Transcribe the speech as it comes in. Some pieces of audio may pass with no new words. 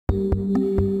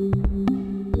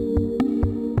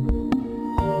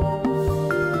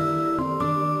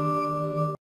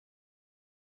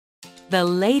The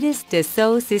latest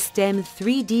Dassault Systèmes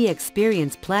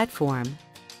 3Dexperience platform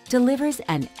delivers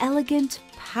an elegant,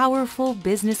 powerful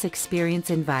business experience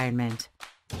environment.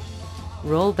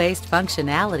 Role-based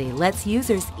functionality lets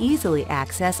users easily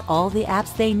access all the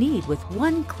apps they need with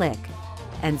one click,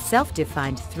 and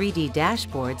self-defined 3D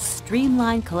dashboards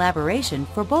streamline collaboration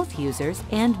for both users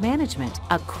and management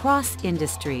across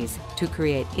industries to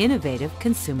create innovative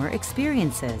consumer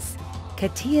experiences.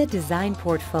 Catia Design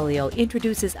Portfolio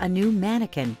introduces a new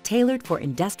mannequin tailored for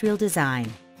industrial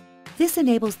design. This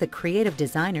enables the creative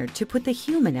designer to put the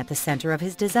human at the center of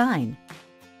his design.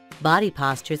 Body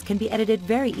postures can be edited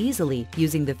very easily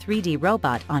using the 3D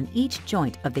robot on each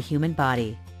joint of the human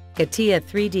body. Catia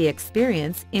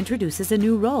 3Dexperience introduces a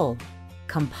new role,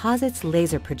 Composites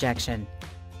laser projection.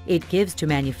 It gives to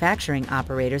manufacturing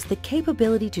operators the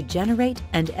capability to generate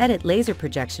and edit laser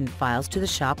projection files to the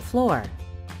shop floor.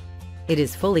 It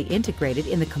is fully integrated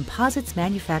in the Composites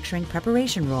manufacturing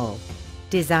preparation role.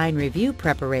 Design review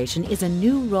preparation is a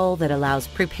new role that allows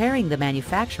preparing the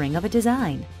manufacturing of a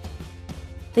design.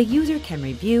 The user can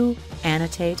review,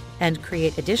 annotate, and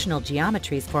create additional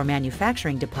geometries for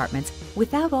manufacturing departments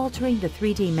without altering the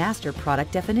 3D master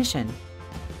product definition.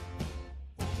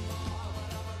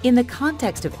 In the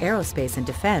context of aerospace and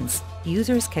defense,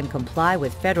 users can comply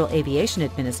with Federal Aviation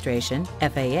Administration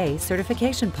 (FAA)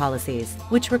 certification policies,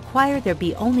 which require there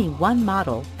be only one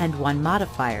model and one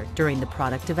modifier during the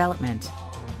product development.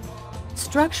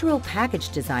 Structural Package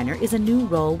Designer is a new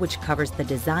role which covers the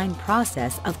design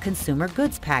process of consumer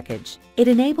goods package. It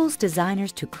enables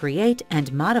designers to create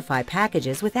and modify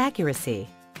packages with accuracy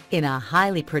in a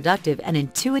highly productive and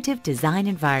intuitive design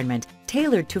environment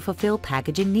tailored to fulfill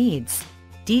packaging needs.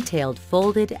 Detailed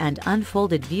folded and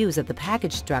unfolded views of the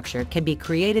package structure can be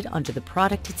created onto the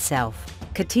product itself.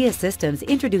 Catia Systems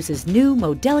introduces new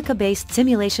Modelica-based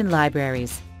simulation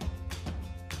libraries.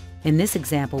 In this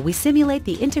example, we simulate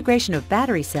the integration of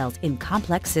battery cells in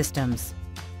complex systems.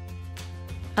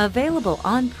 Available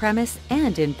on-premise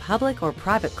and in public or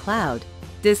private cloud,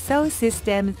 Dassault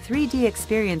Systèmes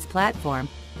 3Dexperience platform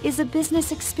is a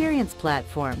business experience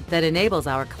platform that enables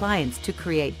our clients to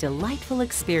create delightful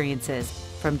experiences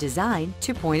from design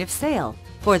to point of sale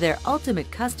for their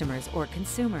ultimate customers or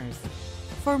consumers.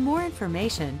 For more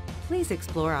information, please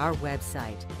explore our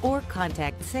website or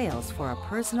contact sales for a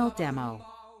personal demo.